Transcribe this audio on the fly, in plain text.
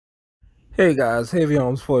Hey guys, Heavy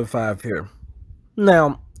Homes 45 here.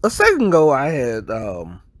 Now, a second ago I had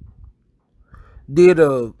did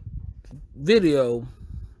a video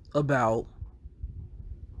about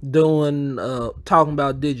doing talking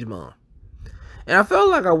about Digimon. And I felt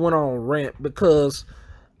like I went on a rant because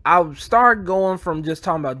I started going from just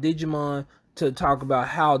talking about Digimon to talk about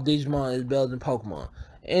how Digimon is better than Pokemon.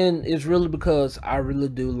 And it's really because I really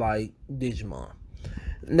do like Digimon.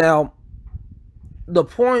 Now, the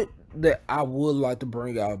point that I would like to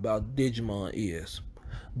bring out about Digimon is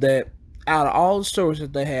that out of all the stories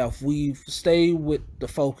that they have, we've stayed with the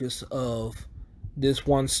focus of this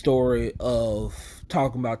one story of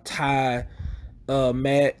talking about Ty,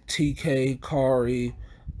 Matt, TK, Kari,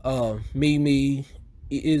 Mimi,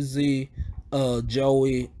 Izzy,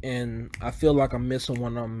 Joey, and I feel like I'm missing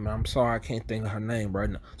one of them. I'm sorry, I can't think of her name right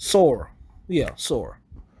now. Sora. Yeah, Sora.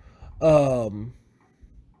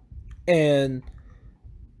 And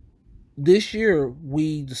this year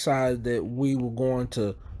we decided that we were going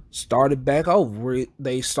to start it back over.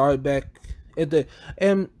 They started back at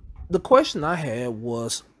and the question I had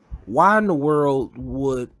was, why in the world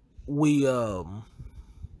would we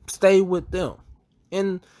stay with them?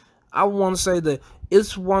 And I want to say that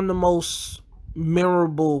it's one of the most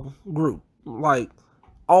memorable group. Like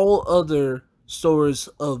all other stories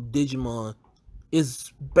of Digimon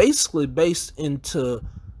is basically based into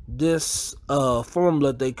this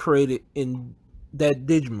formula they created in that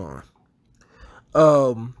Digimon.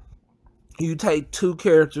 You take two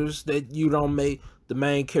characters that you don't make the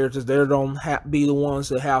main characters. They don't be the ones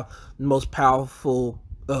that have the most powerful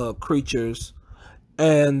creatures,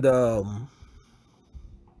 and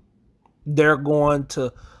they're going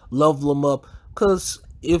to level them up. Because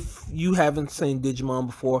if you haven't seen Digimon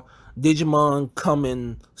before, Digimon come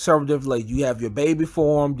in several different ways. You have your baby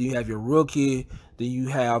form, then you have your rookie, then you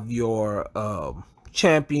have your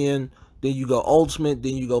champion, then you go ultimate,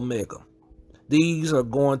 then you go mega. These are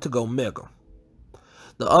going to go mega.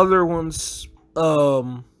 The other ones,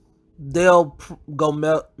 they'll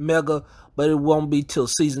go mega, but it won't be till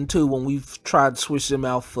season 2 when we've tried to switch them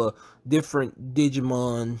out for different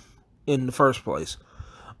Digimon in the first place.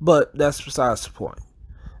 But that's besides the point.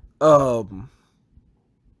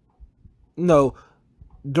 No,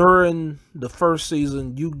 during the first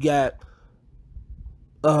season, you got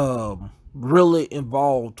really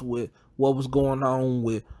involved with what was going on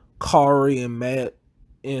with Kari and Matt,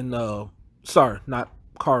 and sorry, not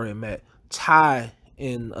Kari and Matt, Ty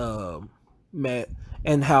and Matt,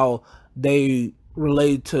 and how they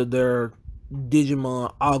relate to their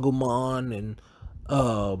Digimon, Agumon, and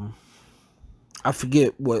I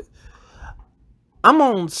forget what. I'm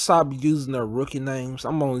gonna stop using their rookie names.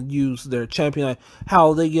 I'm gonna use their champion name.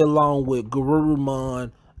 How they get along with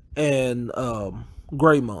Garurumon and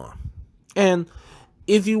Greymon. And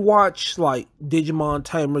if you watch like Digimon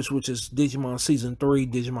Tamers, which is Digimon Season 3,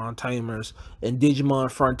 Digimon Tamers, and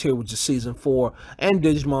Digimon Frontier, which is Season 4, and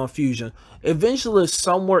Digimon Fusion, eventually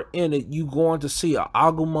somewhere in it you're going to see a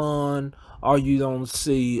Agumon, or you don't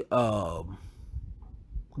see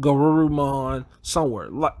Garurumon somewhere,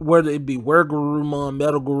 like whether it be Were Garurumon,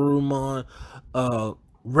 Metal Garurumon,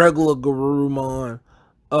 regular Garurumon,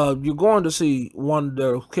 you're going to see one of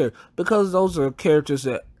their characters, because those are characters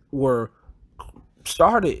that were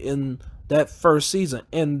started in that first season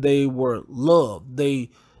and they were loved. They,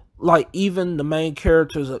 like, even the main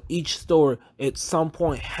characters of each story at some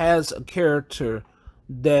point has a character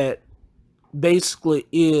that basically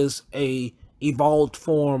is a evolved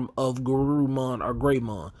form of Garurumon or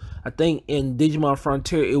Greymon. I think in Digimon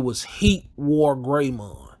Frontier it was Heat War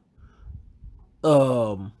Greymon.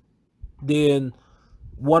 Then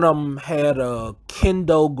one of them had a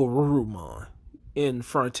Kendo Garurumon in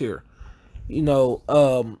Frontier. You know,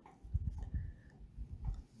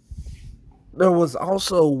 there was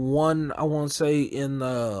also one, I want to say, in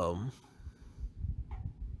I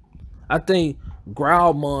think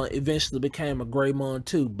Growlmon eventually became a Greymon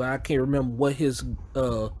too, but I can't remember what his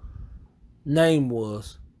name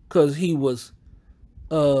was, because he was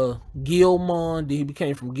Gilmon, then he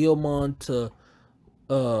became from Gilmon to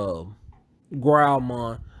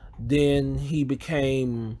Growlmon, then he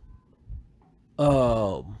became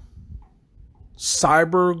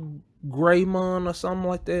Cyber Greymon or something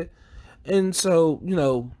like that. And so, you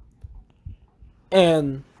know,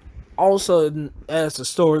 and also as the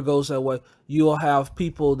story goes that way, you'll have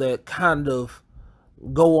people that kind of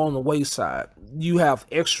go on the wayside. You have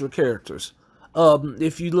extra characters.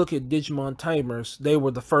 If you look at Digimon Tamers, they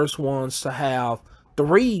were the first ones to have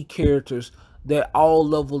 3 characters that all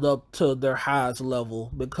leveled up to their highest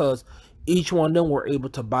level, because each one of them were able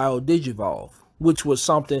to bio Digivolve, which was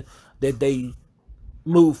something that they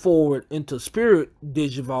move forward into Spirit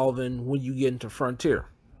Digivolving when you get into Frontier.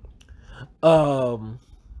 Um,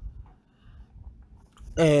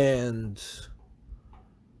 and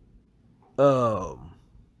um,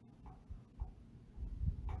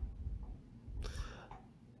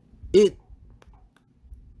 it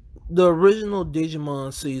the original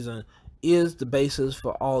Digimon season is the basis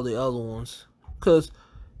for all the other ones, because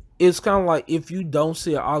it's kind of like if you don't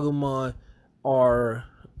see an Agumon or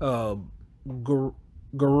uh,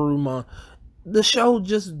 Garurumon, the show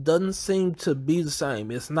just doesn't seem to be the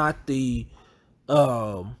same. It's not the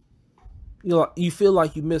um, you feel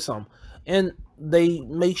like you miss them, and they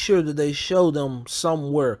make sure that they show them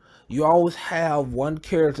somewhere. You always have one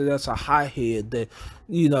character that's a hothead that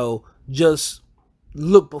just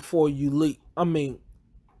look before you leap. I mean,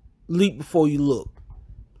 leap before you look,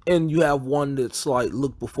 and you have one that's like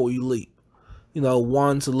look before you leap.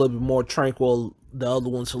 One's a little bit more tranquil, the other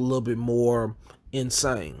one's a little bit more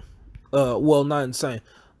insane. Well, not insane,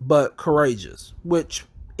 but courageous, which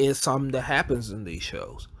is something that happens in these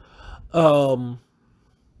shows. Um,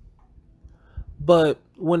 but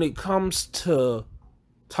when it comes to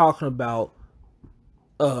talking about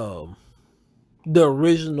um the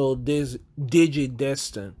original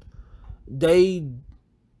Digidestin, they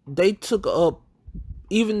they took up,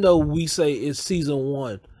 even though we say it's season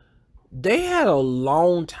 1, they had a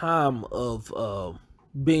long time of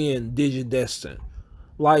being Digidestin.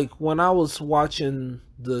 Like when I was watching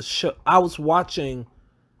the show, I was watching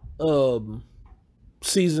um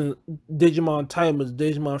season Digimon Tamers,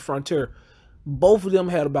 Digimon Frontier. Both of them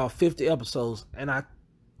had about 50 episodes, and I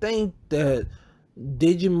think that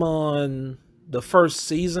Digimon, the first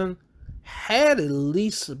season, had at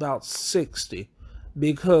least about 60,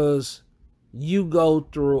 because you go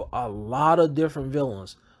through a lot of different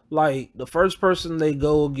villains. Like the first person they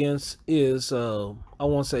go against is I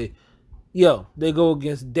want to say, yeah, they go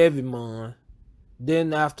against Devimon.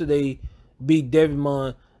 Then after they beat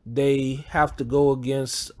Devimon, they have to go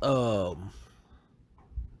against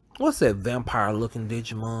what's that vampire looking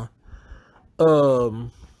Digimon?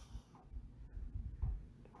 Um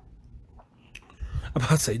I'm about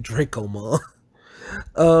to say Dracomon.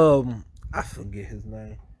 I forget his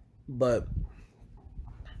name. But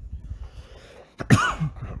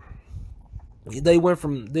they went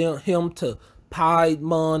from him to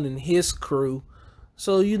Piedmon and his crew.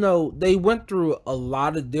 So, they went through a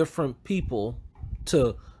lot of different people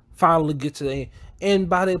to finally get to the end. And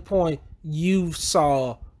by that point, you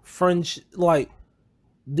saw French, like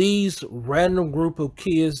these random group of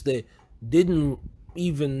kids that didn't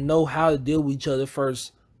even know how to deal with each other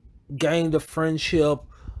first, gained a friendship,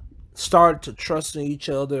 started to trust in each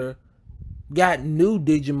other, got new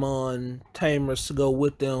Digimon tamers to go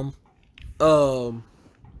with them, um,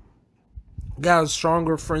 got a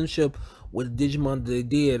stronger friendship with Digimon that they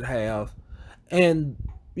did have. And,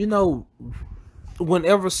 you know,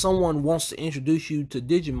 whenever someone wants to introduce you to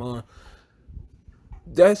Digimon,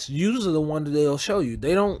 that's usually the one that they'll show you.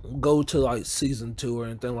 They don't go to like season 2 or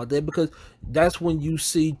anything like that, because that's when you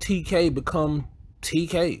see TK become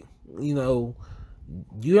TK. You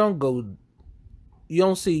don't go. You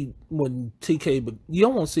don't see when TK. You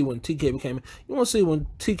don't want to see when TK became. You want to see when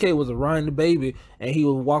TK was a Ryan the baby and he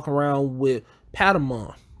would walk around with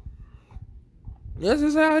Patamon. That's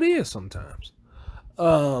just how it is sometimes.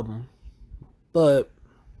 Um, but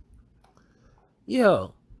yeah,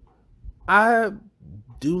 I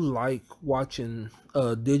do like watching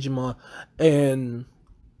Digimon, and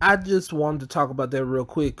I just wanted to talk about that real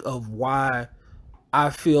quick of why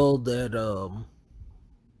I feel that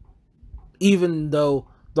even though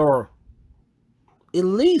there are at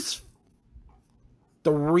least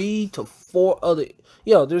 3 to 4 other,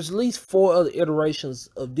 there's at least 4 other iterations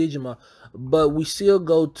of Digimon, but we still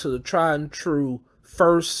go to the tried and true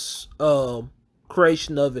first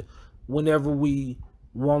creation of it whenever we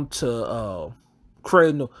want to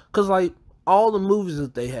create new. Because like all the movies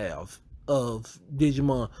that they have of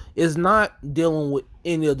Digimon is not dealing with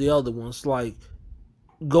any of the other ones, like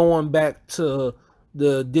going back to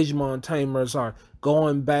the Digimon Tamers, or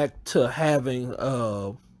going back to having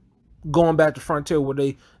going back to Frontier where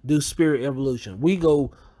they do Spirit Evolution. We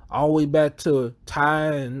go all the way back to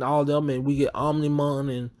Tai and all them, and we get Omnimon,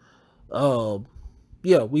 and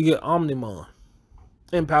we get Omnimon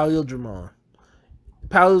and Palindromon.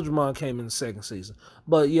 Palindromon came in the second season,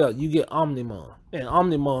 but yeah, you get Omnimon, and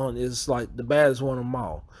Omnimon is like the baddest one of them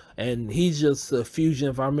all, and he's just a fusion,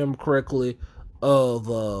 if I remember correctly, of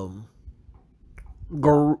Metal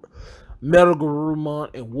Garurumon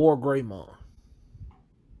and War Greymon.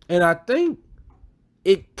 And I think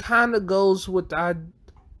it kind of goes with I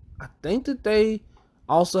think that they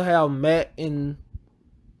also have Matt and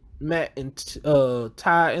Matt and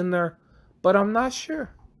Ty in there, but I'm not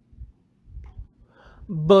sure.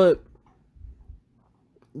 But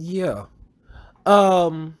yeah,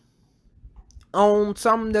 um, on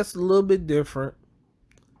something that's a little bit different,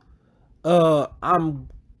 I'm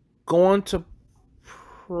going to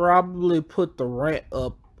probably put the rant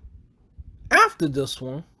up after this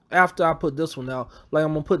one. After I put this one out, like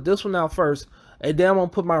I'm gonna put this one out first, and then I'm gonna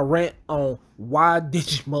put my rant on why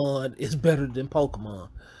Digimon is better than Pokemon.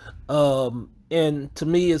 And to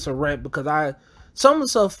me, it's a rant because some of the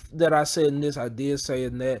stuff that I said in this, I did say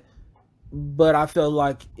in that, but I felt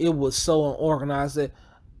like it was so unorganized that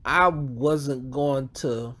I wasn't going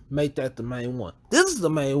to make that the main one. This is the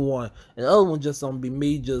main one, and the other one just gonna be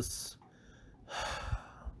me just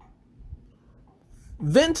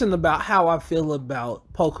venting about how I feel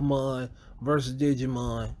about Pokemon versus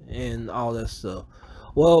Digimon and all that stuff.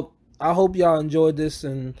 Well, I hope y'all enjoyed this,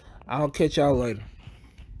 and I'll catch y'all later.